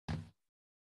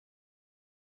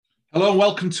Hello and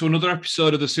welcome to another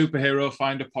episode of the Superhero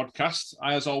Finder podcast.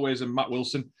 I, as always, am Matt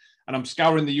Wilson, and I'm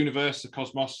scouring the universe, the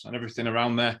cosmos, and everything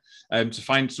around there to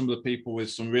find some of the people with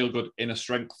some real good inner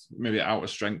strength, maybe outer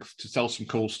strength, to tell some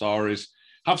cool stories,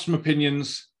 have some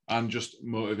opinions, and just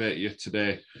motivate you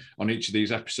today on each of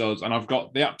these episodes. And I've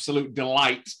got the absolute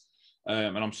delight,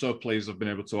 and I'm so pleased I've been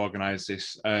able to organise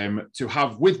this, to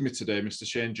have with me today Mr.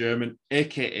 Shane Jerman,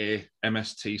 aka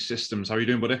MST Systems. How are you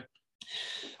doing, buddy?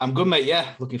 I'm good, mate.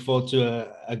 Yeah, looking forward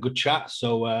to a good chat.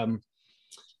 So,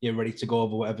 ready to go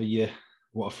over whatever you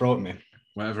want to throw at me.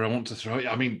 Whatever I want to throw at you.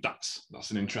 I mean,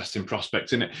 that's an interesting prospect,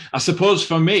 isn't it? I suppose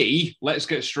for me, let's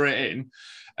get straight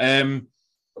in.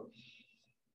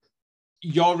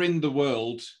 You're in the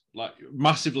world, like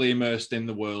massively immersed in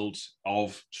the world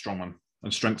of strongman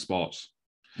and strength sports.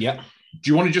 Yeah.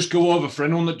 Do you want to just go over, for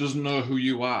anyone that doesn't know who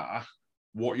you are,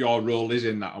 what your role is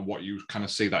in that and what you kind of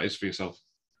see that is for yourself?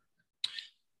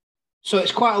 So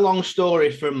it's quite a long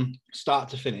story from start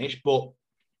to finish, but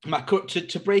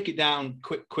to break it down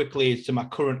quickly to my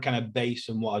current kind of base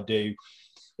and what I do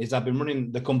is I've been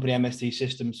running the company MST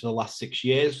Systems for the last 6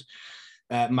 years.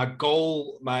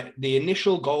 The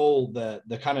initial goal,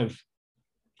 the kind of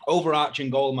overarching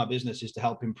goal of my business is to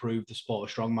help improve the sport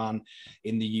of strongman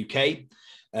in the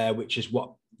UK, which is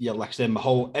what, like I said,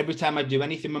 every time I do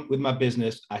anything with my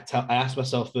business, I ask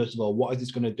myself, first of all, what is this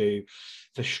going to do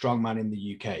for strongman in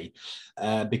the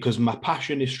UK? Because my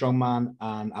passion is strongman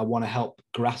and I want to help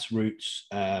grassroots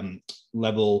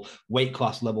level, weight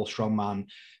class level strongman,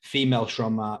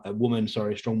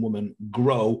 strong woman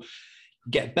grow,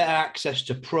 get better access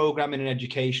to programming and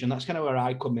education. That's kind of where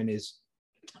I come in. Is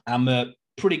I'm a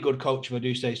pretty good coach, if I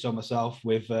do say so myself,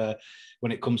 with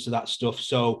when it comes to that stuff.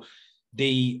 So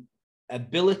the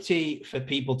ability for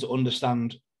people to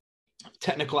understand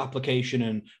technical application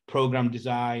and program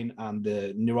design and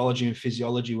the neurology and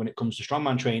physiology when it comes to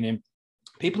strongman training,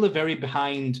 people are very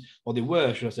behind, or they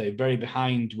were, should I say, very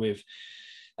behind with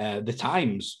the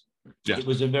times. Yeah. It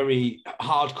was a very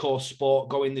hardcore sport.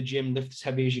 Go in the gym, lift as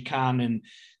heavy as you can, and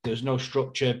there was no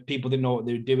structure. People didn't know what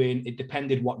they were doing. It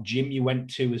depended what gym you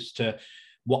went to as to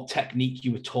what technique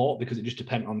you were taught, because it just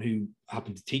depended on who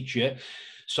happened to teach you.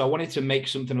 So I wanted to make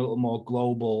something a little more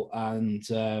global and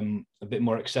a bit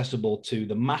more accessible to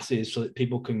the masses so that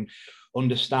people can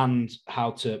understand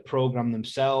how to program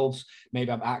themselves,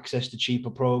 maybe have access to cheaper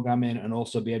programming, and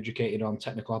also be educated on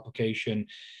technical application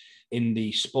in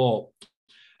the sport.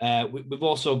 We've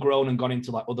also grown and gone into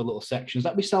like other little sections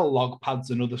that we sell log pads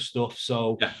and other stuff.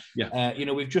 So,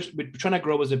 we're trying to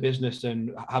grow as a business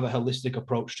and have a holistic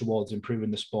approach towards improving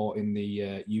the sport in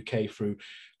the UK through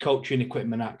coaching,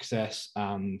 equipment access,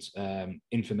 and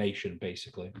information,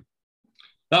 basically.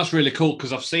 That's really cool,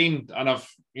 because I've seen and I've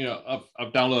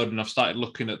downloaded and I've started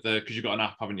looking at because you've got an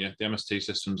app, haven't you? The MST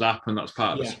Systems app, and that's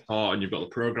part of the support, and you've got the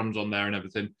programs on there and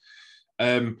everything.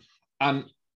 And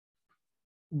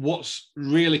what's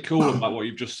really cool about what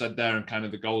you've just said there and kind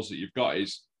of the goals that you've got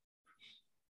is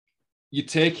you're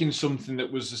taking something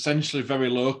that was essentially very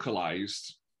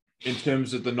localized in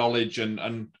terms of the knowledge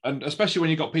and especially when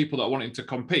you've got people that are wanting to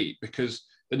compete, because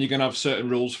then you're going to have certain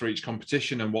rules for each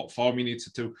competition and what form you need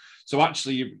to do. So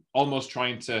actually you're almost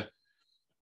trying to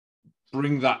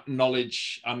bring that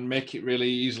knowledge and make it really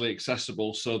easily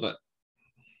accessible so that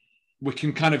we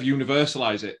can kind of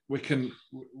universalize it. We can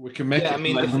make it. I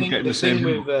mean, the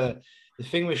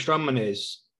thing with strongman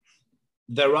is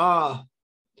there are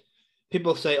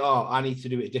people say, "Oh, I need to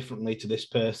do it differently to this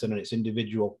person," and it's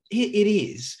individual. It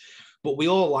is, but we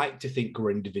all like to think we're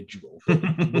individual.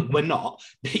 We're not.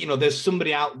 There's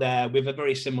somebody out there with a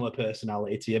very similar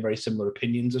personality to you, very similar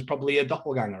opinions. There's probably a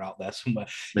doppelganger out there somewhere.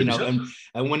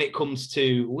 And when it comes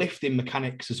to lifting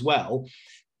mechanics as well,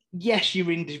 yes,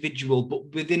 you're individual,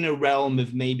 but within a realm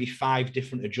of maybe 5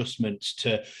 different adjustments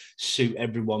to suit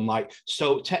everyone.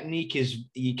 So technique is,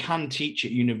 you can teach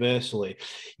it universally.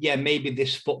 Yeah, maybe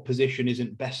this foot position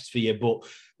isn't best for you, but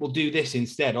we'll do this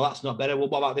instead. Oh, that's not better. Well,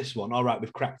 what about this one? All right,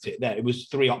 we've cracked it. There, it was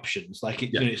 3 options.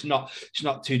 It's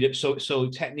not too deep. So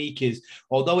technique is,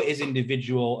 although it is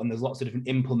individual and there's lots of different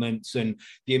implements, and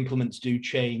the implements do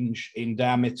change in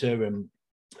diameter and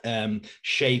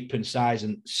shape and size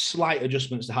and slight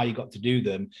adjustments to how you got to do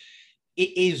them,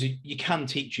 you can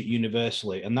teach it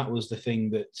universally. And that was the thing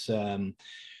that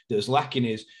was lacking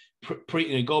is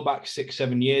go back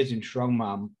 6-7 years in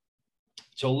strongman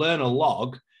to learn a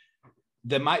log.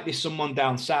 There might be someone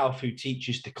down south who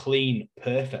teaches to clean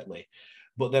perfectly,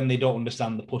 but then they don't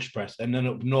understand the push press. And then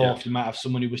up north, you might have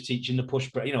someone who was teaching the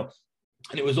push press,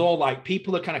 and it was all like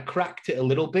people had kind of cracked it a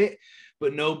little bit,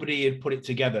 but nobody had put it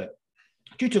together.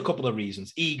 due to a couple of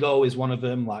reasons. Ego is one of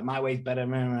them, like my way's better,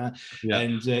 and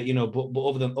you know, but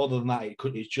other than that,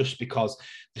 it's just because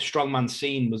the strongman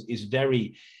scene is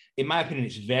very, in my opinion,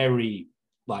 it's very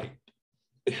like.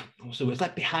 So it's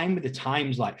like behind with the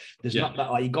times. Like there's not that,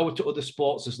 like you go to other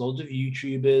sports, there's loads of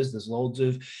YouTubers, there's loads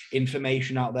of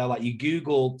information out there. Like you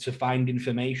Google to find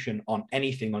information on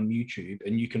anything on YouTube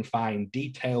and you can find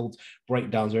detailed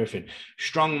breakdowns of everything.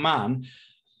 Strong man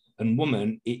and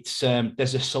woman, it's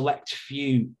there's a select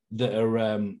few that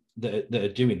are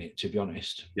doing it, to be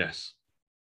honest. Yes.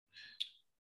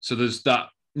 So there's that,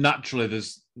 naturally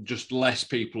there's just less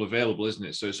people available, isn't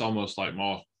it? So it's almost like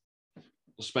more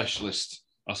specialist,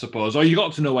 I suppose. Or you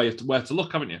got to know where to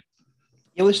look, haven't you?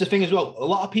 Yeah, well, it's the thing as well. A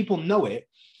lot of people know it,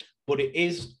 but it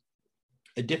is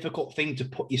a difficult thing to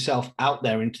put yourself out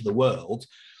there into the world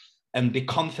and be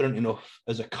confident enough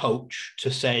as a coach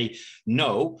to say,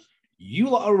 no, you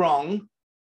lot are wrong,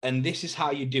 and this is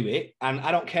how you do it. And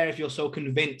I don't care if you're so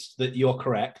convinced that you're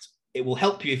correct. It will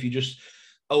help you if you just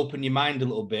open your mind a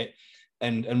little bit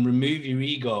and remove your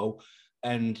ego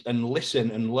and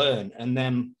listen and learn. And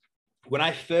then when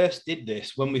I first did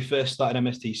this, when we first started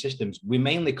MST Systems, we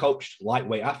mainly coached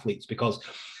lightweight athletes because,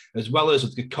 as well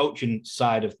as the coaching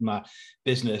side of my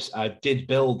business, I did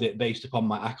build it based upon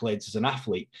my accolades as an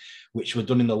athlete, which were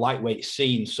done in the lightweight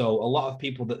scene. So a lot of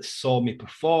people that saw me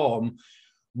perform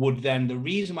would then, the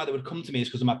reason why they would come to me is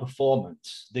because of my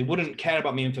performance. They wouldn't care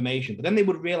about my information, but then they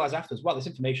would realize afterwards, well, this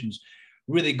information's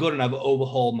really good and I've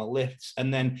overhauled my lifts.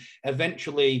 And then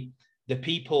eventually the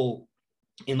people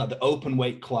in like the open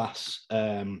weight class,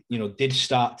 you know, did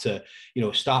start to, you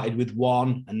know, started with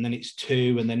 1 and then it's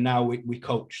 2. And then now we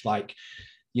coach like,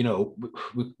 you know,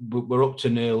 we're up to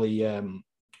nearly,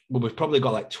 well, we've probably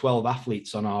got like 12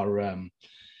 athletes on our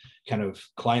kind of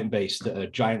client base that are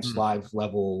Giants Live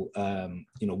level,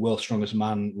 you know, World's Strongest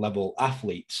Man level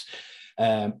athletes.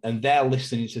 And they're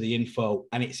listening to the info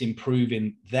and it's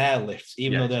improving their lifts,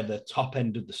 even though they're the top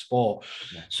end of the sport.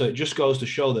 So it just goes to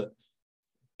show that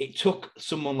it took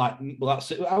someone like, well,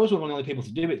 I was one of the only people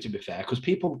to do it, to be fair, because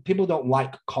people don't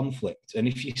like conflict. And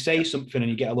if you say something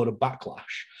and you get a lot of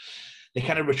backlash, they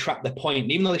kind of retract their point.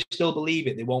 And even though they still believe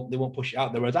it, they won't push it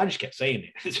out there. Whereas I just kept saying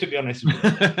it, to be honest with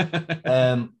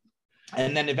you.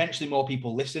 And then eventually more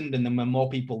people listened. And then when more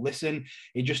people listen,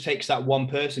 it just takes that one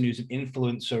person who's an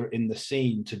influencer in the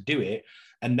scene to do it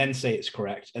and then say it's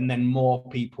correct. And then more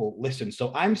people listen.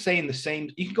 So I'm saying the same,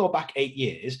 you can go back 8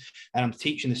 years and I'm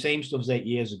teaching the same stuff as 8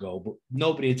 years ago, but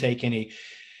nobody would take any,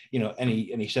 you know,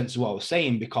 any sense of what I was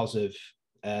saying because of,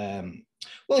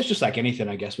 well, it's just like anything,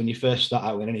 I guess. When you first start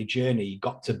out in any journey, you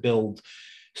got to build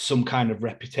some kind of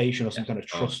reputation or some kind of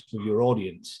trust with your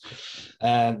audience.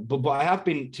 But I have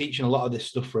been teaching a lot of this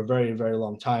stuff for a very, very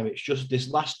long time. It's just this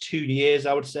last 2 years,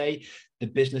 I would say, the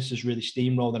business has really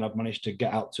steamrolled and I've managed to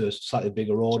get out to a slightly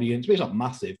bigger audience. It's not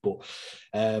massive, but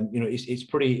you know, it's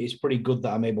pretty good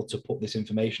that I'm able to put this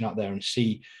information out there and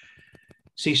see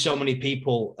so many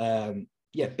people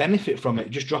benefit from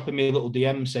it. Just dropping me a little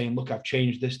DM saying, look, I've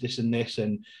changed this and this,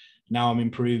 and now I'm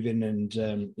improving. And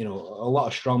you know, a lot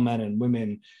of strong men and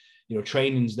women, you know,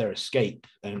 training's their escape,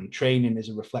 and training is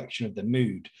a reflection of their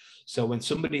mood. So when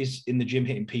somebody's in the gym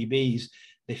hitting PBs,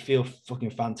 they feel fucking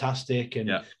fantastic,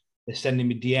 and they're sending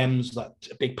me DMs, like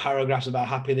big paragraphs about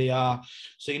how happy they are.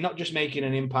 So you're not just making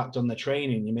an impact on their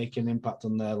training, you're making an impact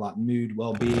on their like mood,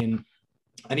 well-being,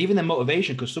 and even their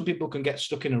motivation, because some people can get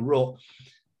stuck in a rut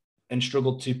and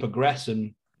struggle to progress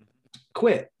and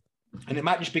quit. And it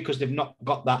might just be because they've not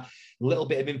got that little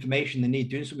bit of information they need,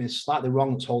 doing something slightly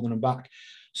wrong that's holding them back.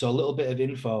 So a little bit of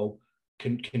info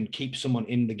can keep someone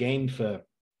in the game for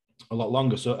a lot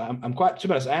longer. So I'm quite, to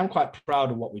be honest, I am quite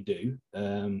proud of what we do.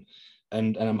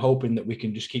 And I'm hoping that we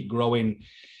can just keep growing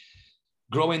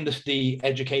the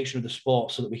education of the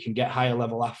sport so that we can get higher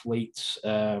level athletes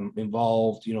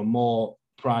involved, you know, more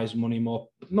prize money,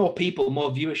 more people,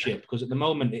 more viewership, because at the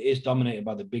moment it is dominated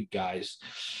by the big guys.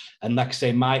 And like I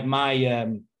say, my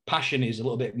passion is a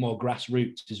little bit more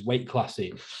grassroots, is weight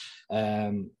classy,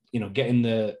 you know, getting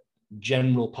the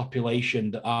general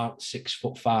population that aren't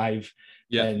 6'5"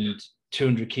 and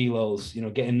 200 kilos, you know,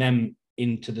 getting them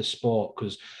into the sport,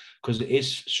 because it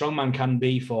is, strongman can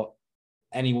be for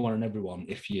anyone and everyone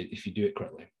if you do it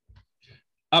correctly.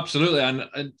 Absolutely.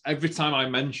 And every time I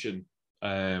mention,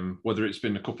 whether it's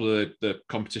been a couple of the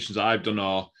competitions that I've done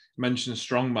or mention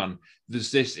strongman,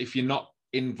 there's this, if you're not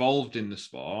involved in the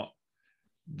sport,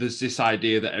 there's this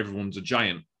idea that everyone's a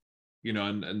giant, you know,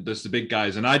 and there's the big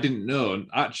guys. And I didn't know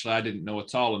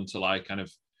at all until I kind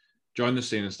of joined the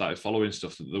scene and started following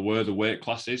stuff, that there were the weight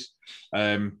classes.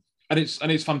 And And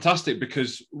it's fantastic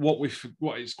because what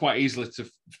it's quite easily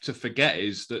to forget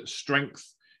is that strength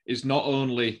is not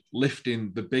only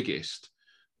lifting the biggest,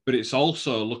 but it's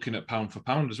also looking at pound for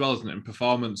pound as well, isn't it? And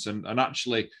performance and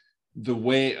actually the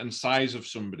weight and size of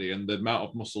somebody and the amount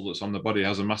of muscle that's on the body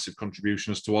has a massive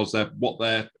contribution as towards what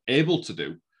they're able to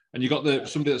do. And you got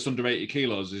somebody that's under 80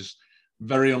 kilos is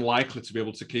very unlikely to be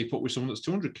able to keep up with someone that's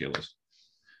 200 kilos.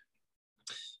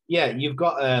 Yeah, you've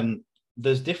got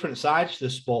there's different sides to the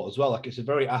sport as well. Like, it's a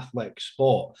very athletic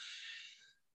sport,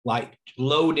 like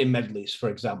loading medleys, for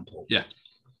example. Yeah.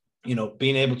 You know,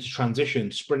 being able to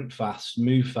transition, sprint fast,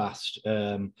 move fast,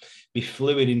 be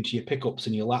fluid into your pickups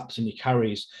and your laps and your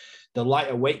carries. The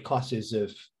lighter weight classes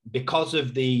because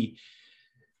a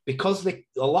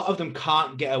lot of them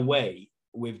can't get away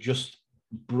with just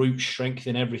brute strength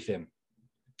in everything.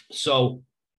 So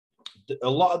a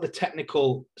lot of the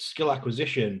technical skill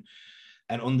acquisition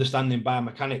and understanding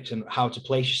biomechanics and how to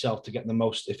place yourself to get the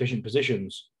most efficient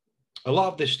positions, a lot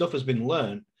of this stuff has been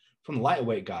learned from the lighter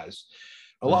weight guys.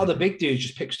 A lot of the big dudes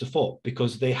just pick stuff up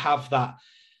because they have that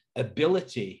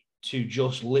ability to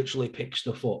just literally pick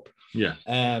stuff up. Yeah.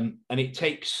 And it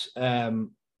takes,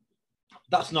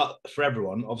 that's not for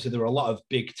everyone. Obviously, there are a lot of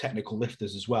big technical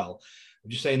lifters as well.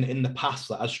 I'm just saying that in the past,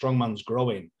 that as strongman's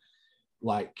growing,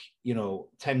 like, you know,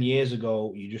 10 years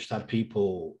ago, you just had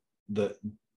people that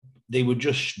they were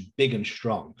just big and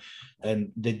strong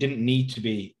and there didn't need to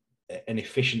be an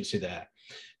efficiency there.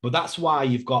 But that's why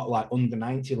you've got like under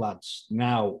 90 lads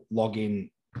now logging,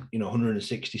 you know,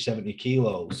 160, 70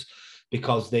 kilos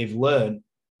because they've learned,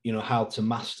 you know, how to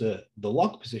master the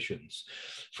log positions,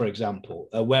 for example.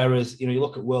 Whereas, you know, you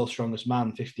look at World's Strongest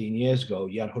Man 15 years ago,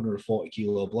 you had 140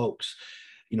 kilo blokes,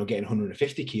 you know, getting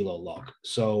 150 kilo log.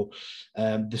 So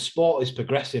the sport is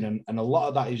progressing and a lot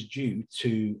of that is due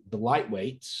to the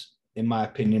lightweights, in my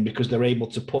opinion, because they're able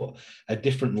to put a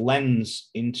different lens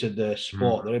into the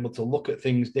sport. They're able to look at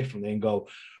things differently and go,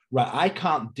 right, I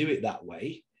can't do it that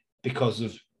way because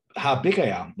of how big I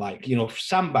am. Like, you know,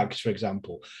 sandbags, for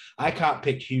example, I can't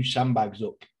pick huge sandbags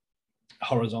up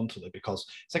horizontally because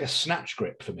it's like a snatch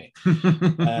grip for me.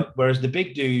 Whereas the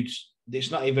big dudes,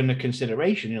 it's not even a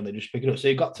consideration, you know, they just pick it up. So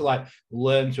you've got to like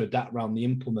learn to adapt around the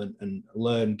implement and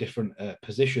learn different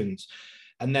positions.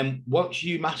 And then once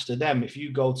you master them, if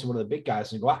you go to one of the big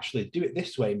guys and go, actually, do it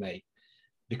this way, mate,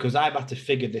 because I've had to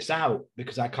figure this out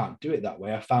because I can't do it that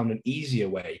way. I found an easier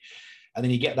way. And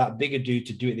then you get that bigger dude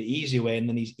to do it the easier way, and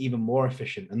then he's even more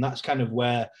efficient. And that's kind of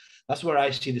where I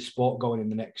see the sport going in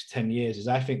the next 10 years, is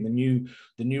I think the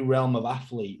new realm of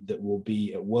athlete that will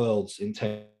be at Worlds in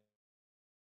 10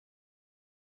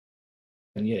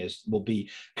 years will be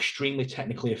extremely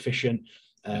technically efficient.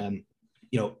 You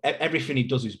know, everything he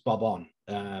does is bob on.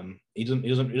 He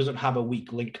doesn't have a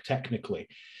weak link technically,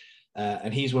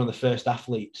 and he's one of the first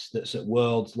athletes that's at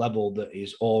Worlds level that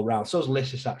is all round. So is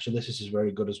Lissis, actually. Lissis is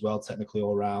very good as well, technically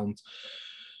all round.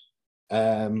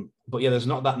 But yeah, there's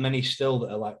not that many still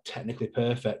that are like technically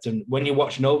perfect. And when you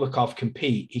watch Novikov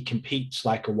compete, he competes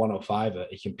like a 105er.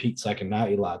 He competes like a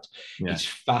 90 lad. Yeah. He's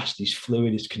fast, he's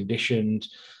fluid, he's conditioned.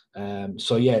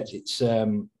 So yeah,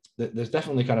 there's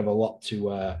definitely kind of a lot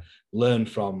to learn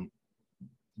from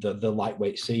the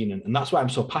lightweight scene, and that's why I'm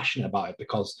so passionate about it,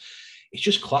 because it's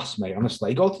just class, mate.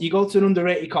 Honestly, you go to an under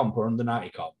 80 comp or under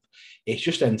 90 comp, it's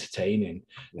just entertaining.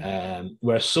 Yeah.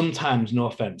 Whereas sometimes, no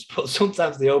offense, but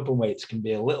sometimes the open weights can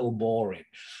be a little boring.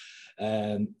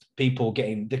 People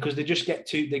because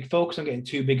they focus on getting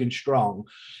too big and strong,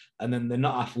 and then they're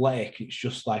not athletic. It's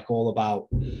just like all about,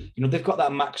 you know, they've got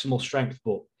that maximal strength,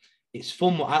 but it's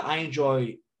fun. I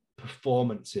enjoy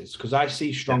performances because I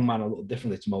see strongman a little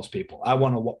differently to most people. I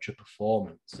want to watch a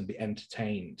performance and be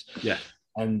entertained. Yeah.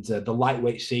 And the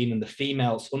lightweight scene and the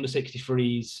females, under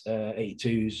 63s,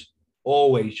 82s,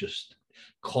 always just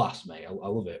class, mate. I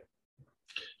love it.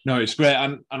 No, it's great.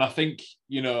 And I think,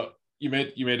 you know, you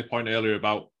made a point earlier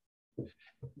about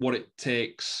what it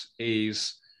takes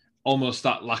is almost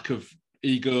that lack of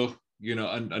ego, you know,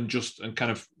 and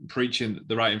kind of preaching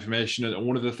the right information. And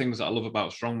one of the things that I love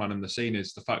about strongman in the scene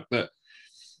is the fact that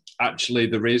actually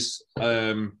there is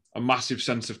a massive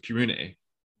sense of community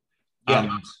and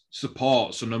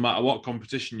support. So no matter what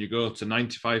competition you go to,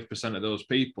 95% of those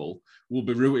people will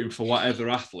be rooting for whatever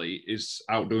athlete is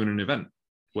out doing an event,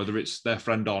 whether it's their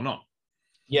friend or not.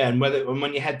 Yeah, and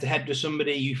when you're head to head with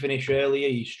somebody, you finish earlier,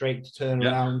 you straight to turn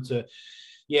around to.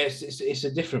 Yeah, it's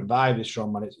a different vibe with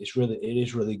strongman. It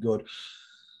is really good.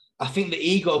 I think the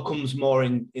ego comes more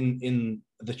in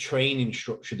the training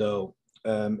structure, though.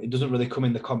 It doesn't really come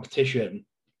in the competition,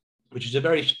 which is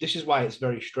this is why it's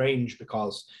very strange,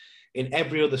 because in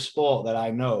every other sport that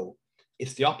I know,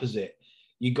 it's the opposite.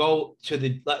 You go to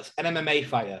an MMA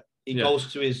fighter. He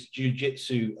goes to his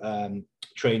jiu-jitsu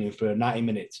training for 90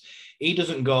 minutes. He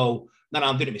doesn't go, no,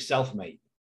 I'm doing it myself, mate.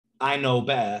 I know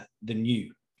better than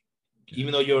you.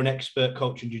 Even though you're an expert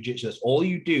coach in jiu-jitsu, that's all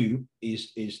you do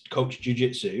is coach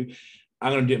jiu-jitsu.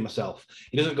 I'm going to do it myself.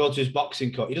 He doesn't go to his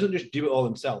boxing coach. He doesn't just do it all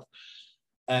himself.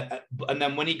 And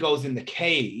then when he goes in the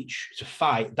cage to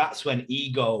fight, that's when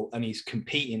ego and he's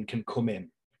competing can come in.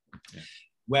 Yeah.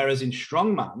 Whereas in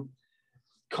strongman,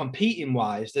 competing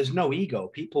wise, there's no ego.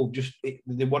 People just,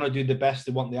 they want to do the best.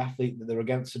 They want the athlete that they're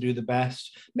against to do the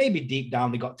best. Maybe deep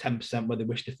down, they got 10% where they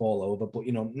wish to fall over, but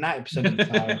 90% of the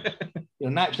time,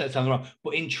 90% of the time they're wrong.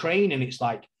 But in training, it's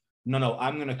like, no,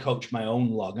 I'm going to coach my own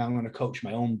log. I'm going to coach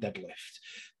my own deadlift,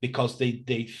 because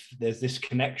there's this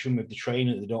connection with the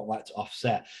trainer that they don't like to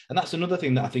offset. And that's another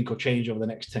thing that I think will change over the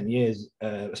next 10 years,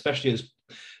 especially as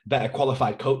better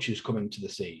qualified coaches come into the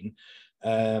scene.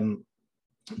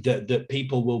 That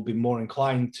people will be more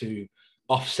inclined to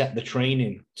offset the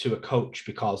training to a coach,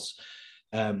 because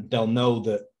they'll know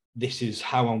that this is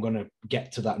how I'm going to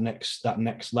get to that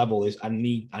next level. Is I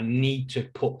need to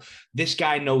put, this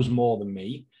guy knows more than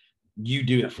me. You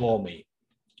do it for me,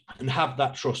 and have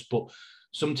that trust. But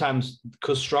sometimes,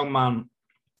 because strongman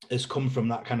has come from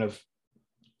that kind of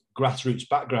grassroots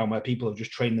background where people have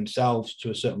just trained themselves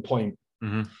to a certain point,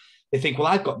 they think, well,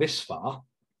 I've got this far.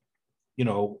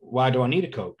 Why do I need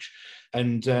a coach?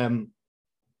 And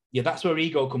that's where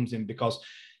ego comes in, because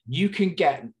you can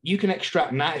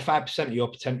extract 95% of your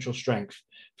potential strength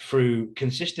through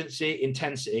consistency,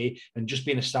 intensity, and just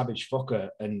being a savage fucker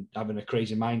and having a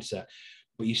crazy mindset.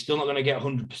 But you're still not going to get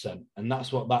 100%. And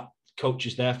that's what that coach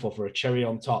is there for a cherry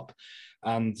on top.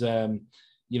 And,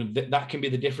 that can be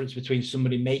the difference between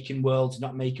somebody making worlds,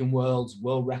 not making worlds,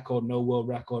 world record, no world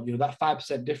record. That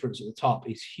 5% difference at the top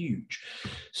is huge.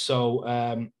 So,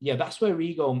 that's where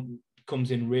ego comes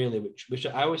in really, which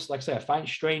I always, like I say, I find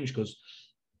strange, because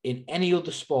in any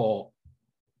other sport,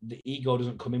 the ego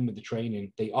doesn't come in with the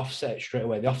training. They offset it straight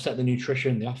away. They offset the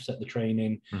nutrition, they offset the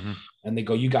training, and they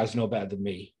go, you guys know better than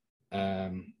me.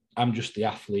 I'm just the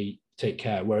athlete, take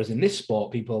care. Whereas in this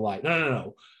sport, people are like,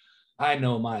 no, I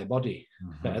know my body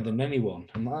better than anyone.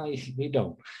 And we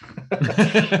don't.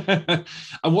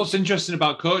 And what's interesting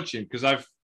about coaching, because I've,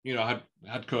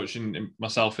 had coaching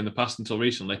myself in the past until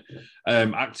recently,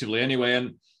 actively anyway.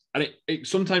 And it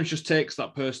sometimes just takes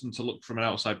that person to look from an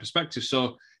outside perspective.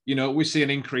 So, we see an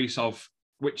increase of,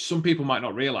 which some people might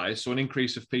not realize. So an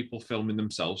increase of people filming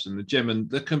themselves in the gym. And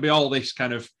there can be all this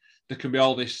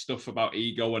stuff about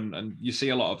ego, and you see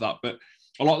a lot of that. But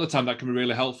a lot of the time that can be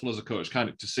really helpful as a coach, kind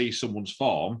of to see someone's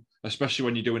form, especially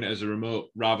when you're doing it as a remote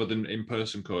rather than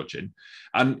in-person coaching.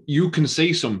 And you can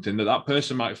see something that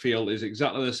person might feel is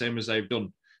exactly the same as they've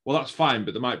done. Well, that's fine,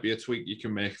 but there might be a tweak you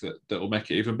can make that will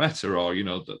make it even better, or,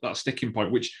 that sticking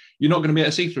point, which you're not going to be able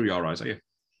to see through your eyes, are you?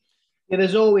 Yeah,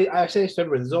 there's always, I say this to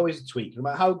everyone, there's always a tweak, no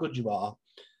matter how good you are.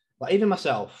 Like even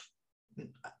myself,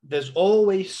 there's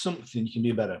always something you can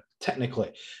do better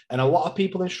technically. And a lot of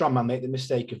people in strongman make the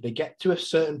mistake, if they get to a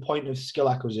certain point of skill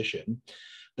acquisition,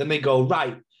 then they go,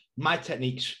 right, my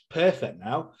technique's perfect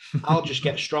now. I'll just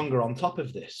get stronger on top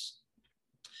of this.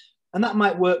 And that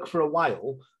might work for a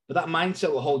while, but that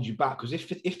mindset will hold you back. Because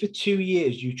if for 2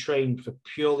 years you train for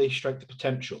purely strength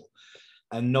potential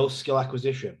and no skill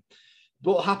acquisition,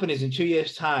 what will happen is in 2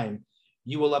 years' time,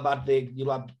 you'll have the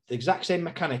exact same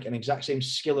mechanic and exact same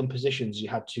skill and positions you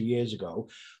had 2 years ago,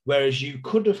 whereas you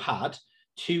could have had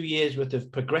 2 years worth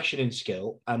of progression in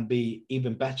skill and be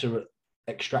even better at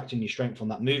extracting your strength from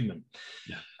that movement.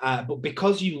 Yeah. But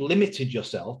because you limited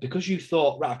yourself, because you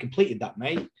thought, right, I've completed that,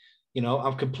 mate,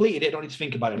 I've completed it, I don't need to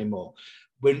think about it anymore.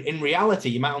 When in reality,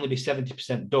 you might only be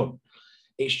 70% done.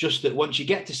 It's just that once you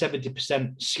get to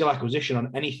 70% skill acquisition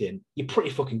on anything, you're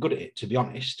pretty fucking good at it, to be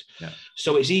honest. Yeah.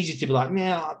 So it's easy to be like,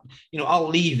 yeah, I'll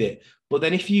leave it. But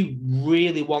then if you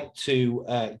really want to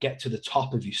get to the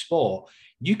top of your sport,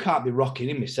 you can't be rocking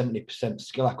in with 70%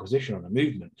 skill acquisition on a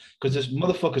movement, because there's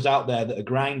motherfuckers out there that are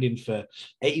grinding for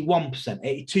 81%,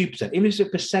 82%, even if it's a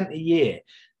percent a year,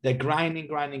 they're grinding.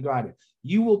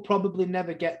 You will probably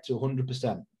never get to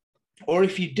 100%. Or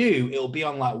if you do, it'll be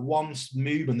on like one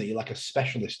movement that you're like a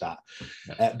specialist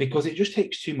at, because it just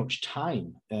takes too much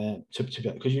time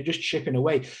because you're just chipping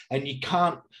away, and you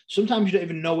can't. Sometimes you don't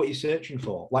even know what you're searching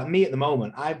for. Like me at the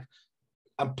moment, I'm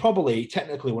probably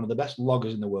technically one of the best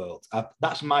loggers in the world.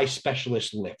 That's my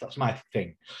specialist lift. That's my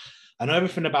thing. I know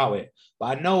everything about it,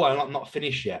 but I know I'm not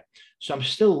finished yet. So I'm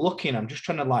still looking. I'm just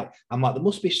trying to there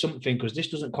must be something, because this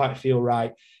doesn't quite feel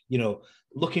right.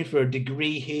 Looking for a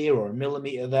degree here or a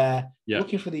millimeter there,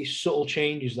 looking for these subtle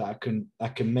changes that I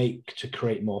can make to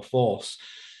create more force.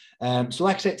 So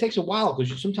like I said, it takes a while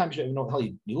because sometimes you don't even know what the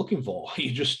hell you're looking for.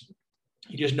 You just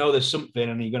know there's something,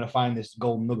 and you're going to find this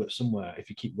golden nugget somewhere if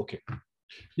you keep looking.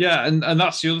 Yeah, and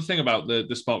that's the other thing about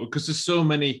the sport, because there's so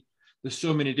many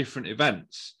different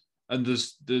events, and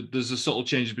there's a subtle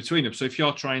change between them. So if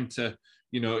you're trying to,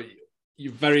 you're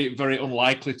very, very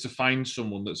unlikely to find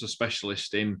someone that's a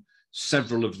specialist in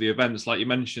several of the events. Like you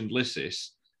mentioned, Lissis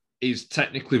is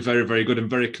technically very, very good and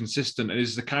very consistent, and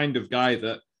is the kind of guy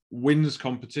that wins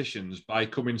competitions by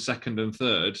coming second and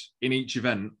third in each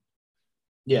event,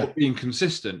 but being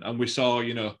consistent. And we saw,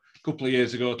 a couple of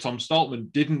years ago, Tom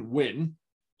Stoltman didn't win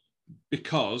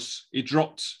because he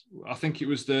dropped, I think it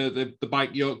was the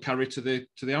bike yoke carry to the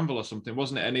anvil or something,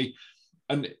 wasn't it?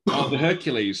 And the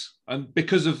Hercules, and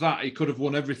because of that, he could have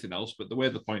won everything else. But the way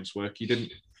the points work, he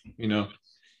didn't.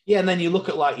 Yeah, and then you look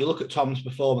at Tom's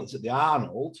performance at the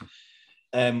Arnold,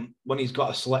 when he's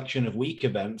got a selection of week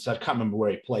events. I can't remember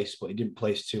where he placed, but he didn't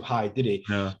place too high, did he?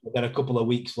 No. But then a couple of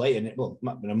weeks later, it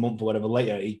might have been a month or whatever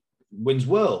later, he wins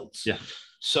Worlds. Yeah.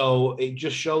 So it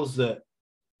just shows that,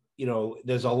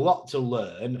 there's a lot to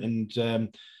learn, and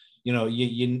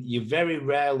you're very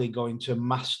rarely going to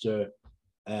master,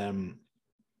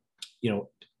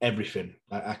 everything.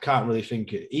 I can't really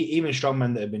think it. Even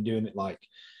strongmen that have been doing it like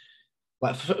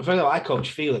for example, I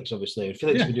coach Felix, obviously, and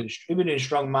Felix has been doing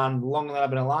strongman longer than I've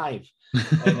been alive.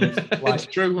 And it's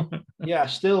true. Yeah,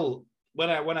 still when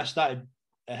I started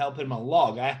helping him on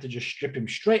log, I had to just strip him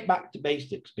straight back to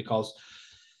basics because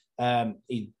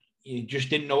he just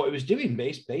didn't know what he was doing,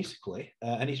 basically.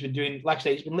 And he's been doing, like I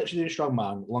say, he's been literally doing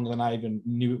strongman longer than I even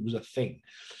knew it was a thing.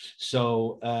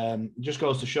 So it just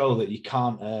goes to show that you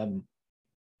can't.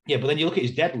 But then you look at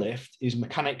his deadlift, his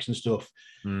mechanics and stuff.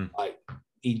 Like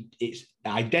it's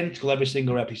identical every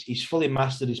single rep. He's fully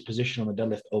mastered his position on the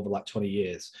deadlift over like 20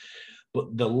 years,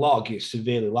 but the log is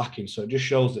severely lacking. So it just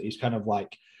shows that he's kind of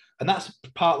like. And that's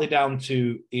partly down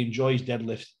to he enjoys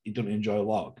deadlift, he doesn't enjoy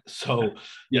log. So,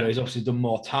 he's obviously done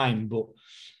more time, but,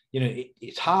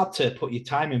 it's hard to put your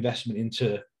time investment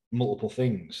into multiple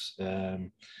things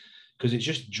because it's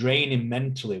just draining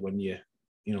mentally when you're,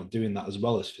 doing that as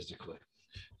well as physically.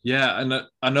 Yeah, and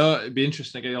I know it'd be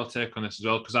interesting to get your take on this as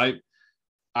well, because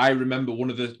I remember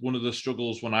one of the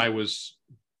struggles when I was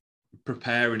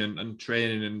preparing and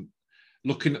training and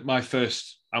looking at my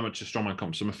first amateur strongman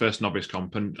comp, so my first novice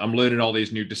comp, and I'm learning all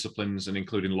these new disciplines and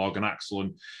including log and axle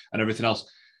and everything else.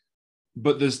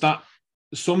 But there's that,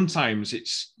 sometimes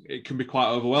it can be quite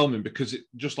overwhelming because it,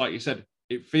 just like you said,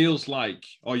 it feels like,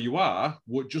 you are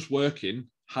just working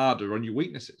harder on your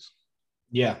weaknesses.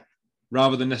 Yeah.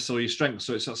 Rather than necessarily your strengths.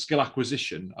 So it's that skill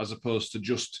acquisition as opposed to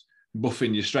just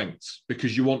buffing your strengths,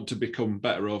 because you want to become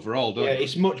better overall, don't you?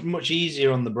 It's much, much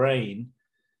easier on the brain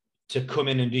to come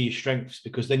in and do your strengths,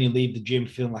 because then you leave the gym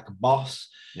feeling like a boss.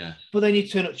 Yeah. But then you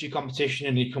turn up to your competition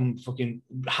and you come fucking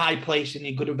high place in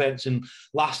your good events and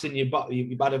last in your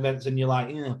bad events, and you're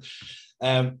like,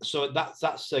 so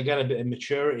that's again a bit of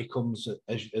maturity comes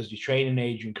as your training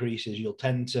age increases. You'll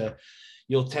tend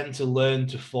to learn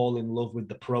to fall in love with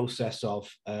the process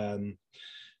of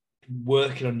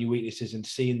working on your weaknesses and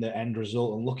seeing the end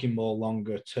result and looking more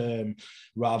longer term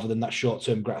rather than that short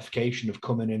term gratification of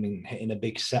coming in and hitting a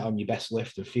big set on your best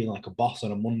lift and feeling like a boss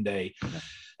on a Monday,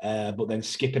 but then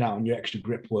skipping out on your extra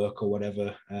grip work or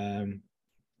whatever. And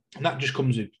that just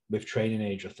comes with training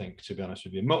age, I think, to be honest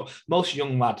with you. Most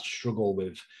young lads struggle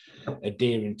with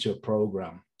adhering to a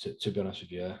program, to be honest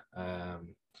with you,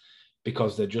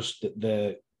 because they're just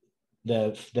their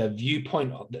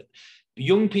viewpoint of the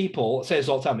young people. I say this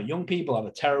all the time, but young people have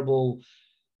a terrible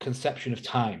conception of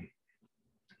time.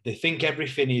 They think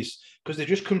everything is because they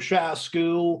just come straight out of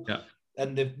school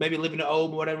and they're maybe living at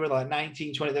home or whatever, like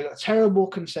 19, 20. They've got a terrible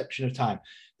conception of time.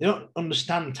 They don't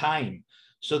understand time.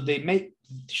 So they make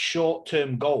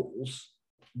short-term goals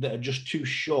that are just too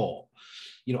short.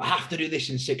 I have to do this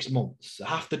in 6 months. I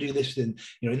have to do this in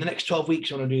the next 12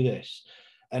 weeks, I want to do this.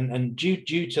 And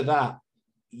due to that,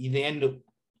 they end up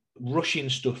rushing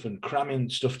stuff and cramming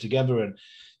stuff together, and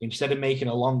instead of making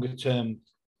a longer term,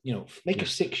 make a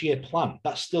 6-year plan.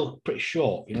 That's still pretty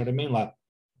short. You know what I mean? Like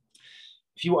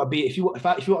if you want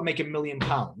to make £1 million,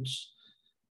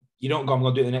 you don't go, I'm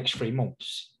going to do it in the next 3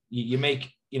 months. You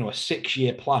make a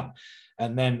 6-year plan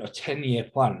and then a 10-year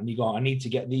plan, and you go, I need to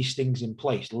get these things in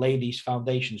place, lay these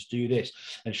foundations, do this.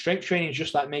 And strength training is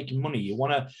just like making money. You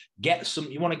want to get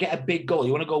a big goal.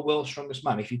 You want to go world's strongest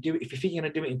man. If you think you're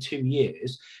going to do it in 2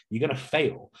 years, you're going to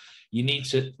fail. You need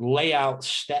to lay out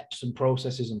steps and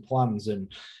processes and plans.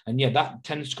 And that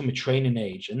tends to come with training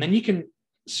age. And then you can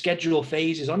schedule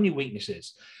phases on your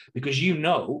weaknesses, because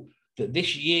that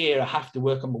this year I have to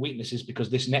work on my weaknesses because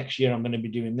this next year I'm going to be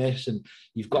doing this, and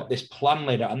you've got this plan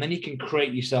laid out, and then you can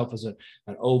create yourself as an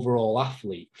overall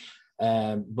athlete.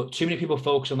 But too many people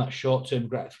focus on that short-term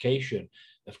gratification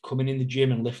of coming in the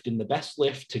gym and lifting the best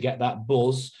lift to get that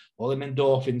buzz, all them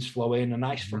endorphins flowing, a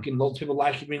nice fucking loads of people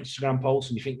like your Instagram posts,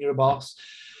 and you think you're a boss,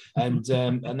 and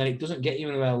then it doesn't get you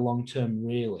anywhere long term,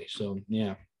 really. So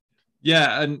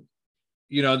yeah, and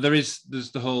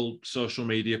there's the whole social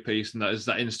media piece, and that is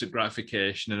that instant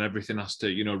gratification, and everything has to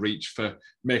reach for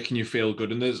making you feel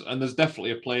good, and there's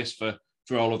definitely a place for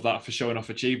all of that, for showing off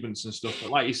achievements and stuff.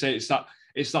 But like you say, it's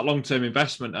that long-term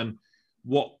investment, and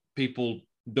what people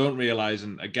don't realize,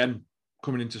 and again,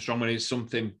 coming into Strongman is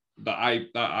something that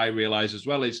I realize as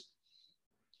well, is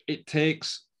it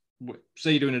takes,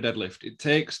 say you're doing a deadlift, it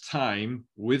takes time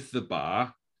with the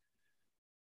bar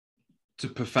to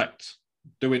perfect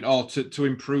doing, or to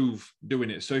improve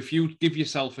doing it. So if you give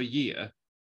yourself a year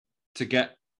to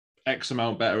get X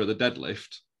amount better at the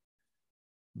deadlift,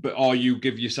 or you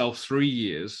give yourself 3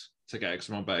 years to get X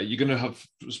amount better, you're going to have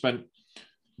spent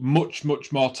much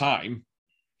more time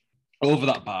over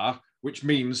that bar, which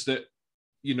means that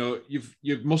your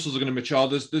muscles are going to mature.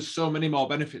 There's so many more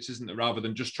benefits, isn't there, rather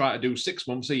than just try to do 6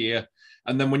 months a year,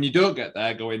 and then when you don't get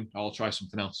there, going, I'll try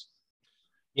something else.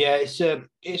 Yeah, it's a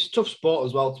tough sport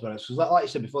as well, to be honest, because like I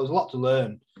said before, there's a lot to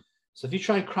learn. So if you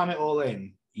try and cram it all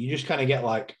in, you just kind of get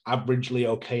like averagely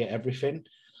okay at everything.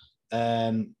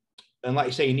 And like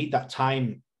you say, you need that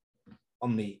time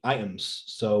on the items.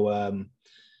 So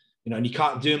and you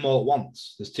can't do them all at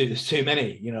once. There's too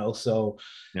many, So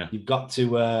you've got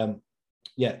to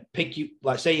pick you,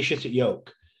 like say you're shit at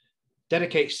yoke,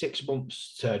 dedicate 6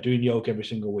 months to doing yoke every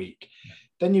single week. Yeah.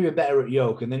 Then you'll be better at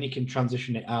yoke, and then you can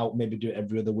transition it out, maybe do it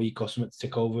every other week or something to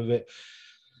tick over with it.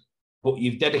 But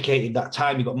you've dedicated that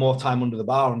time, you've got more time under the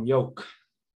bar on yoke,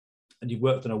 and you've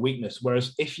worked on a weakness.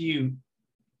 Whereas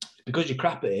because you're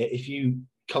crap at it, if you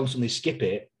constantly skip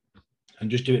it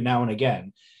and just do it now and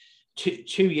again, 2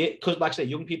 years, because like I said,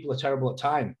 young people are terrible at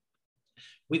time.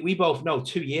 We both know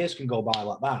 2 years can go by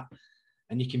like that,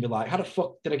 and you can be like, how the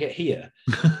fuck did I get here?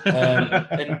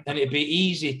 And it'd be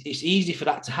easy. It's easy for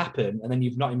that to happen, and then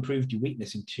you've not improved your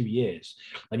weakness in 2 years,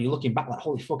 and you're looking back like,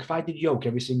 holy fuck, if I did yoke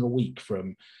every single week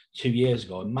from 2 years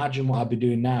ago, imagine what I'd be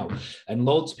doing now. And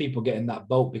loads of people get in that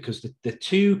boat because they're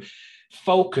too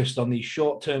focused on these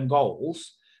short-term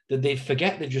goals that they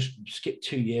forget they just skipped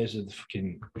 2 years of the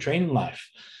fucking training life.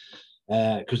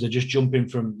 Because they're just jumping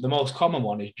from, the most common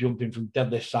one is jumping from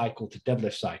deadlift cycle to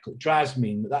deadlift cycle. It drives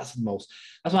me, that's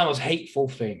my most hateful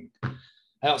thing. I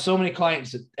got so many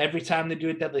clients that every time they do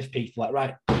a deadlift piece, like,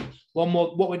 right, one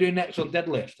more, what we're doing next on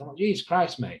deadlift. I'm like, Jesus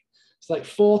Christ, mate. It's like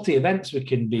 40 events we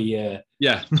can be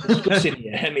discussing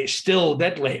here, and it's still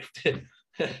deadlift.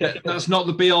 That's not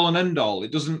the be all and end all.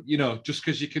 It doesn't, just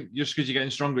because you're getting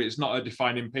stronger, it's not a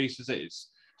defining piece, is it?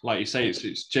 It's like you say,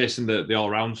 it's chasing the all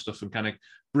round stuff and kind of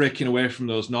breaking away from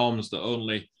those norms that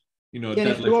only,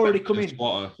 if they're already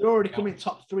coming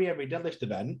top 3 every deadlift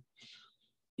event,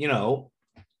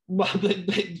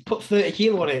 put 30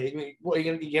 kilo on it. What are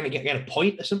you going to get a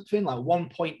point or something? Like 1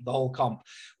 point the whole comp,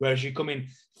 whereas you come in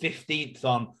 15th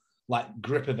on like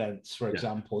grip events, for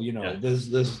example. There's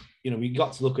we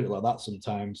got to look at it like that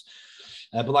sometimes.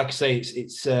 But like I say,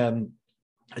 it's I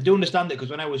do understand it, because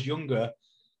when I was younger,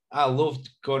 I loved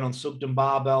going on Sugden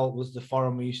Barbell, was the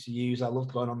forum we used to use. I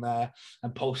loved going on there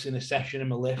and posting a session in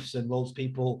my lifts, and loads of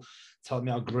people telling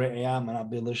me how great I am, and I'd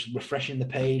be just refreshing the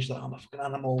page like I'm a fucking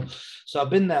animal. So I've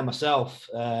been there myself.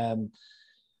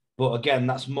 But again,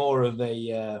 that's more of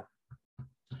a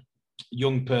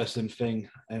young person thing,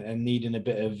 and needing a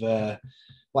bit of,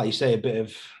 like you say, a bit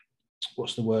of,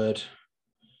 what's the word?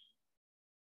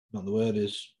 Not the word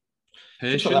is...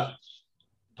 Patience. Like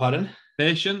pardon?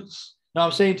 Patience. No,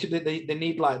 I'm saying they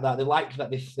need like that. They like that.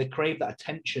 They crave that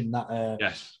attention. That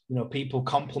yes, people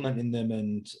complimenting them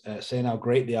and saying how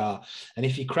great they are. And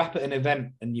if you crap at an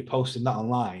event and you're posting that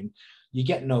online, you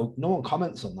get no one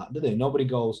comments on that, do they? Nobody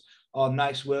goes, "Oh,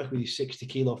 nice work with your 60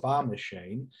 kilo farmers,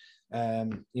 Shane."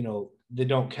 They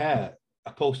don't care.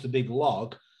 I post a big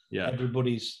log. Yeah,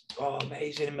 everybody's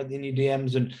amazing in your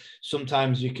DMs, and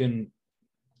sometimes you can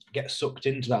get sucked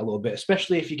into that a little bit,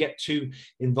 especially if you get too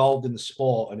involved in the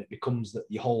sport and it becomes that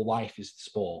your whole life is the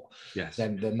sport. Yes.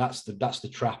 Then that's the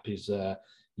trap, is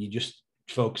you just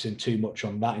focusing too much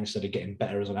on that instead of getting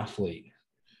better as an athlete.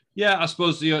 Yeah, I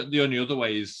suppose the only other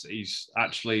way is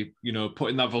actually,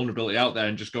 putting that vulnerability out there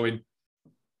and just going,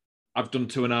 I've done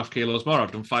 2.5 kilos more,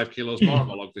 I've done 5 kilos more on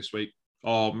my log this week,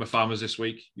 or my farmers this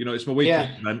week. It's my weekly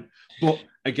event. But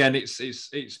again, it's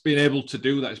being able to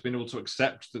do that. It's being able to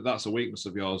accept that that's a weakness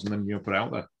of yours, and then put it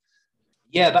out there.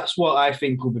 Yeah, that's what I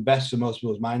think will be best for most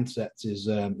people's mindsets is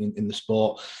in the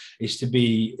sport is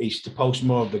to post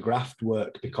more of the graft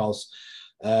work because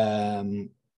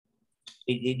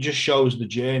it just shows the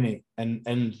journey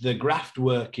and the graft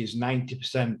work is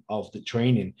 90% of the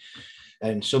training.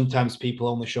 And sometimes people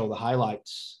only show the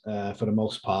highlights for the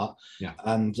most part. Yeah.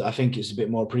 And I think it's a bit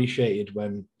more appreciated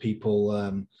when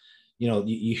people,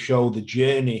 you show the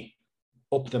journey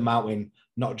up the mountain,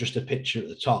 not just a picture at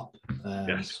the top,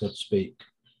 so to speak.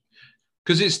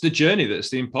 Because it's the journey that's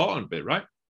the important bit, right?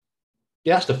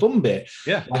 Yeah, that's the fun bit.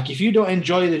 Yeah. Like if you don't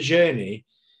enjoy the journey,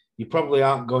 you probably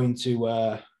aren't going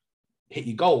to hit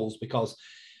your goals because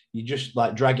you're just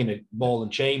like dragging a ball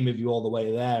and chain with you all the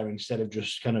way there instead of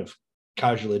just kind of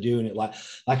casually doing it. Like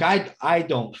I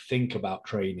don't think about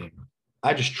training.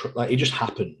 I just it just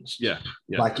happens. Yeah.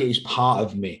 Like it is part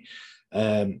of me.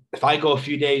 If I go a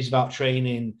few days without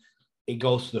training, it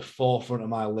goes to the forefront of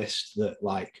my list that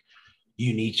like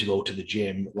you need to go to the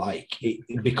gym,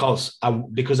 because I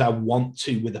want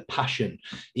to with a passion.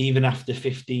 Even after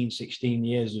 15, 16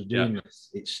 years of doing this,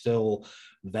 it's still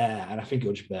there, and I think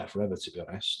it'll just be there forever, to be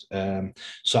honest.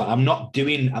 So I'm not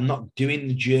doing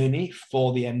the journey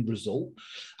for the end result.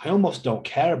 I almost don't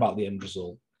care about the end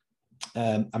result.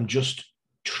 I'm just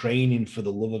training for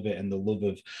the love of it and the love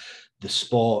of the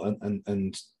sport,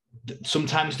 and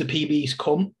sometimes the PBs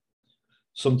come.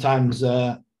 Sometimes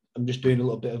I'm just doing a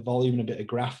little bit of volume and a bit of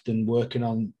graft and working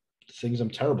on things I'm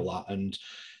terrible at. And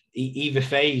either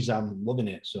phase, I'm loving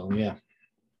it. So yeah.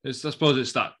 I suppose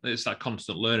it's that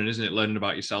constant learning, isn't it? Learning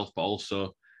about yourself, but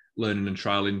also learning and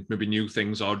trialing maybe new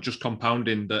things, or just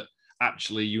compounding that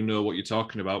actually you know what you're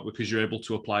talking about because you're able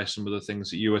to apply some of the things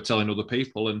that you were telling other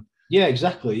people. And yeah,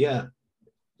 exactly. Yeah.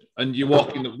 And you're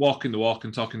walking the walk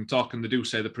and talking the talk, and they do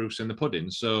say the proof's in the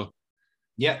pudding. So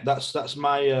yeah, that's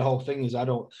my whole thing is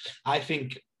I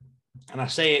think, and I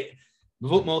say it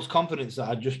with utmost confidence, that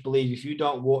I just believe if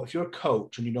you're a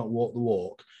coach and you don't walk the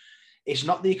walk, it's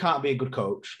not that you can't be a good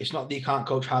coach. It's not that you can't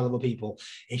coach high-level people.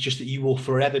 It's just that you will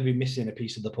forever be missing a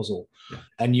piece of the puzzle,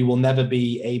 and you will never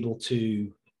be able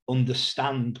to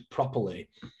understand properly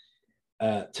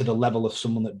to the level of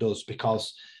someone that does,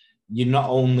 because you're not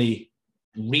only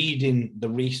reading the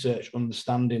research,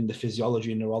 understanding the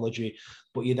physiology and neurology,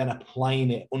 but you're then applying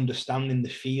it, understanding the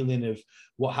feeling of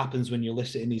what happens when you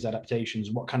elicit in these adaptations,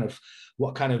 what kind of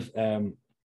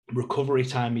recovery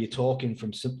time are you talking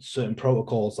from certain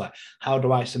protocols, like how do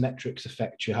isometrics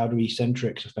affect you, how do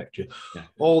eccentrics affect you,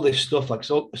 all this stuff. Like,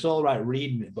 so it's all right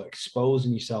reading it, but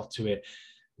exposing yourself to it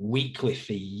weekly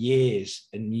for years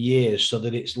and years, so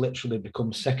that it's literally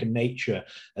become second nature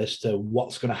as to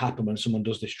what's going to happen when someone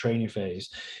does this training phase.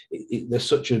 There's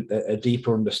such a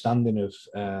deeper understanding of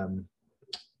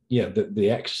the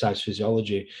exercise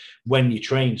physiology when you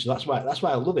train. So that's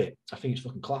why I love it. I think it's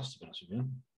fucking class, to be honest with you.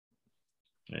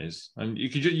 It is, and you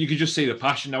could just see the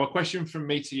passion. Now, a question from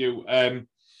me to you: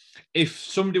 if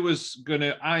somebody was going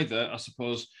to either, I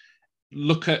suppose,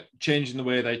 look at changing the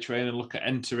way they train and look at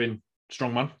entering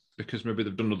Strongman because maybe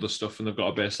they've done other stuff and they've got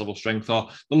a base level strength, or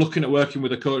they're looking at working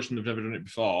with a coach and they've never done it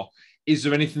before, is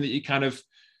there anything you'd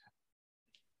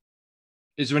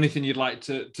like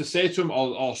to say to them,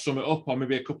 or sum it up, or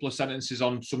maybe a couple of sentences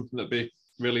on something that'd be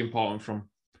really important from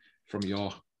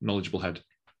your knowledgeable head?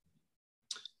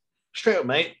 Straight up,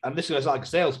 mate, and this is like a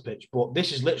sales pitch, but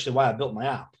this is literally why I built my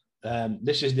app.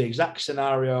 This is the exact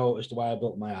scenario as to why I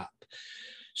built my app.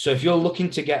 So if you're looking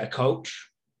to get a coach,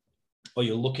 or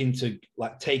you're looking to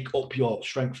like take up your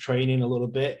strength training a little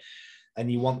bit, and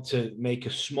you want to make a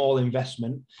small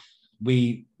investment,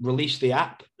 we release the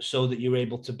app so that you're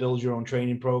able to build your own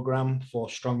training program for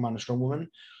Strongman and Strongwoman.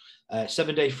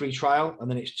 7-day free trial, and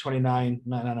then it's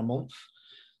 $29.99 a month.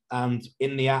 And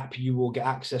in the app, you will get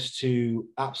access to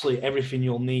absolutely everything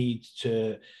you'll need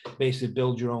to basically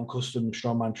build your own custom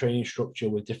Strongman training structure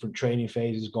with different training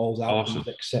phases, goals, outcomes,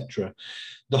 etc.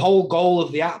 The whole goal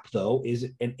of the app, though, is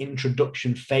an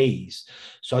introduction phase.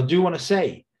 So I do want to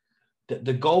say that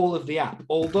the goal of the app,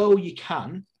 although you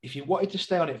can, if you wanted to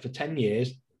stay on it for 10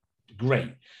 years,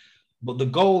 great. But the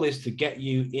goal is to get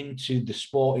you into the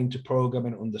sport, into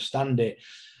programming, understand it.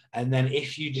 And then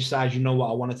if you decide, you know what,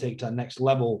 I want to take to that next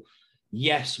level,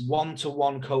 yes,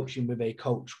 one-to-one coaching with a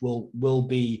coach will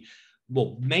be,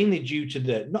 well, mainly due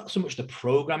to not so much the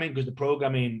programming, because the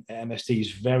programming at MST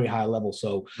is very high level.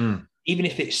 So even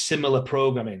if it's similar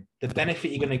programming, the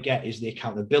benefit you're going to get is the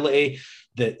accountability,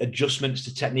 the adjustments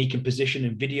to technique and position,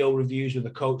 and video reviews with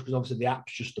a coach, because obviously the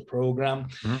app's just the program.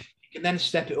 You can then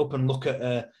step it up and look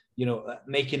at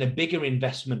making a bigger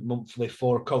investment monthly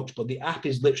for a coach. But the app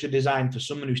is literally designed for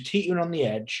someone who's teetering on the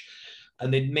edge,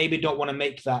 and they maybe don't want to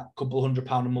make that couple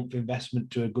 £100 a month investment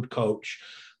to a good coach,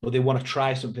 but they want to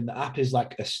try something. The app is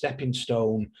like a stepping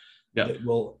stone that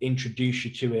will introduce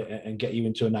you to it and get you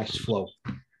into a nice flow.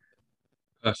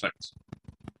 Perfect.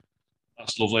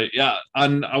 That's lovely. Yeah,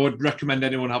 and I would recommend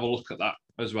anyone have a look at that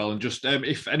as well. And just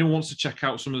if anyone wants to check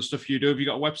out some of the stuff you do, have you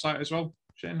got a website as well,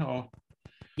 Shane? Or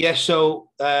yeah, so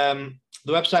the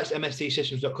website's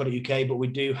mstsystems.co.uk, but we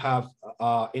do have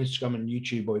our Instagram and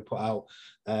YouTube where we put out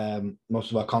most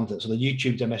of our content. So the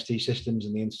YouTube's MST Systems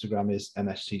and the Instagram is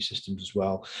MST Systems as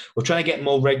well. We're trying to get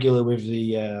more regular with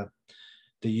the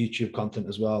YouTube content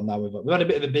as well. Now we've had a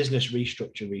bit of a business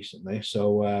restructure recently,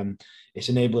 so it's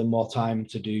enabling more time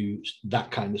to do that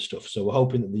kind of stuff. So we're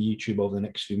hoping that the YouTube over the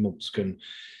next few months can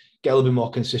get a little bit more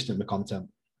consistent with content.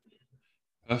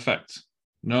 Perfect.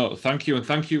 No, thank you. And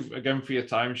thank you again for your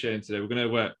time, Shane, today. We're going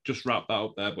to just wrap that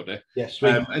up there, buddy. Yes.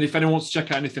 Yeah, and if anyone wants to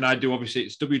check out anything I do, obviously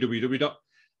it's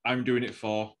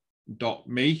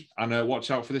www.imdoingitfor.me. And watch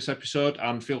out for this episode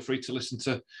and feel free to listen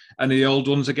to any of the old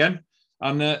ones again.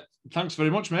 And thanks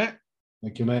very much, mate.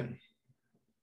 Thank you, mate.